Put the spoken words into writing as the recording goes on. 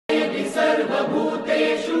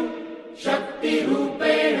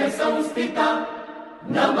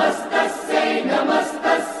नमस्तस्यै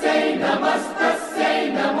नमस्तस्यै नमस्तस्यै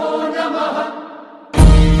नमो नमः।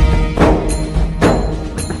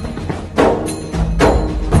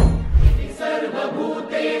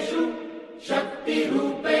 सर्वभूतेषु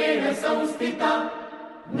शक्तिरूपेण संस्थिता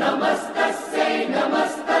नमस्तस्यै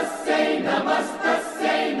नमस्तस्यै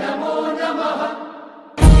नमस्तस्यै नमो नमः।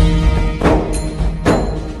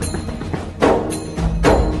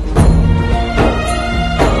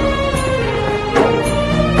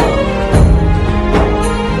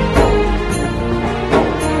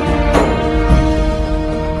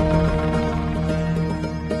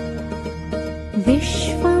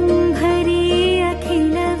 विश्वम्भरी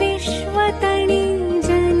अखिल विश्वतनी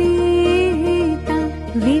जनेता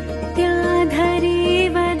विद्याधरी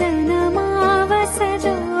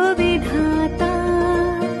वदनमावसजो विधाता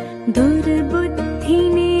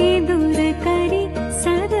दुर्बुद्धिने दूर करि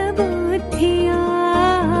सद्बुद्धियापो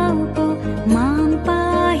मां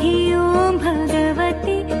पाहि ॐ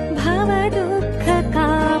भगवति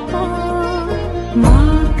भवदुःखकापो मा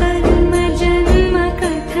कर्म जन्म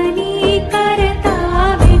कथनी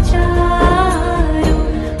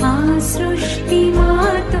सृष्टि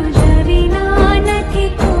मातु जविना नथी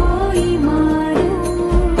कोई मारू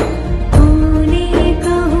तूने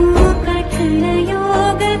कहूँ कठिन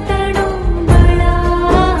योग तड़ो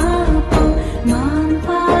बड़ापो मां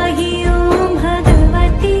पाहि ॐ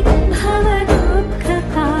भगवति भव दुःख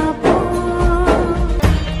कापो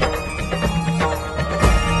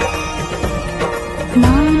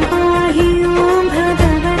मां पाहि ॐ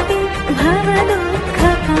भगवति भव दुःख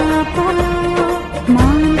कापो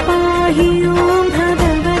मां पाहि ॐ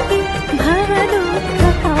भगवति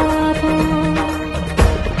भवदुःखकापो।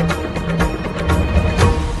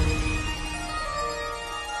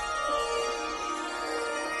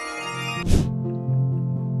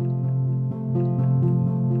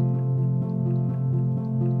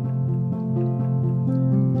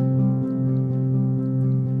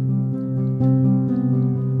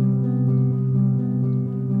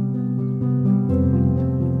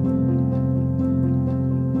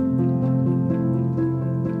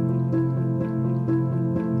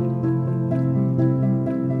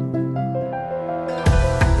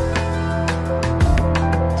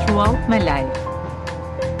 Throughout my life,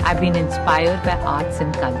 I've been inspired by arts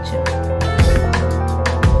and culture.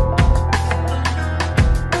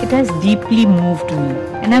 It has deeply moved me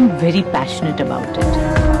and I'm very passionate about it.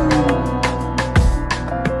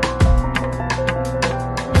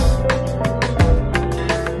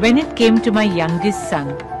 When it came to my youngest son,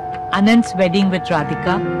 Anant's wedding with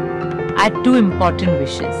Radhika, I had two important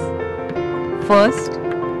wishes. First,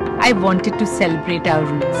 I wanted to celebrate our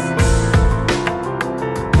roots.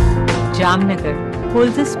 Jamnagar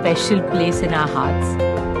holds a special place in our hearts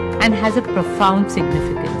and has a profound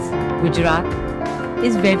significance. Gujarat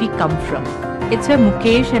is where we come from. It's where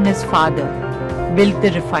Mukesh and his father built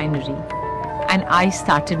the refinery, and I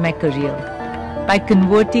started my career by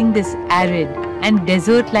converting this arid and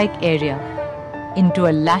desert-like area into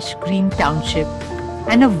a lush green township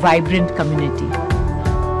and a vibrant community.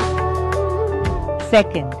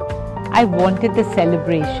 Second, I wanted the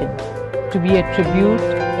celebration to be a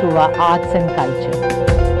tribute to our arts and culture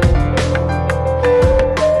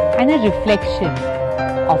and a reflection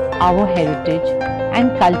of our heritage and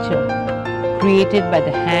culture created by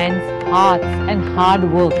the hands, hearts and hard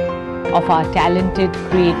work of our talented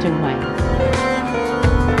creative minds.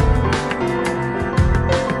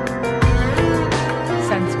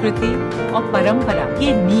 संस्कृति और परंपरा ये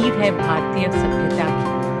नींव है भारतीय सभ्यता की,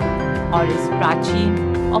 और इस प्राचीन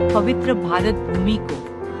और पवित्र भारत भूमि को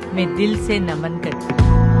मैं दिल से नमन करती हूँ।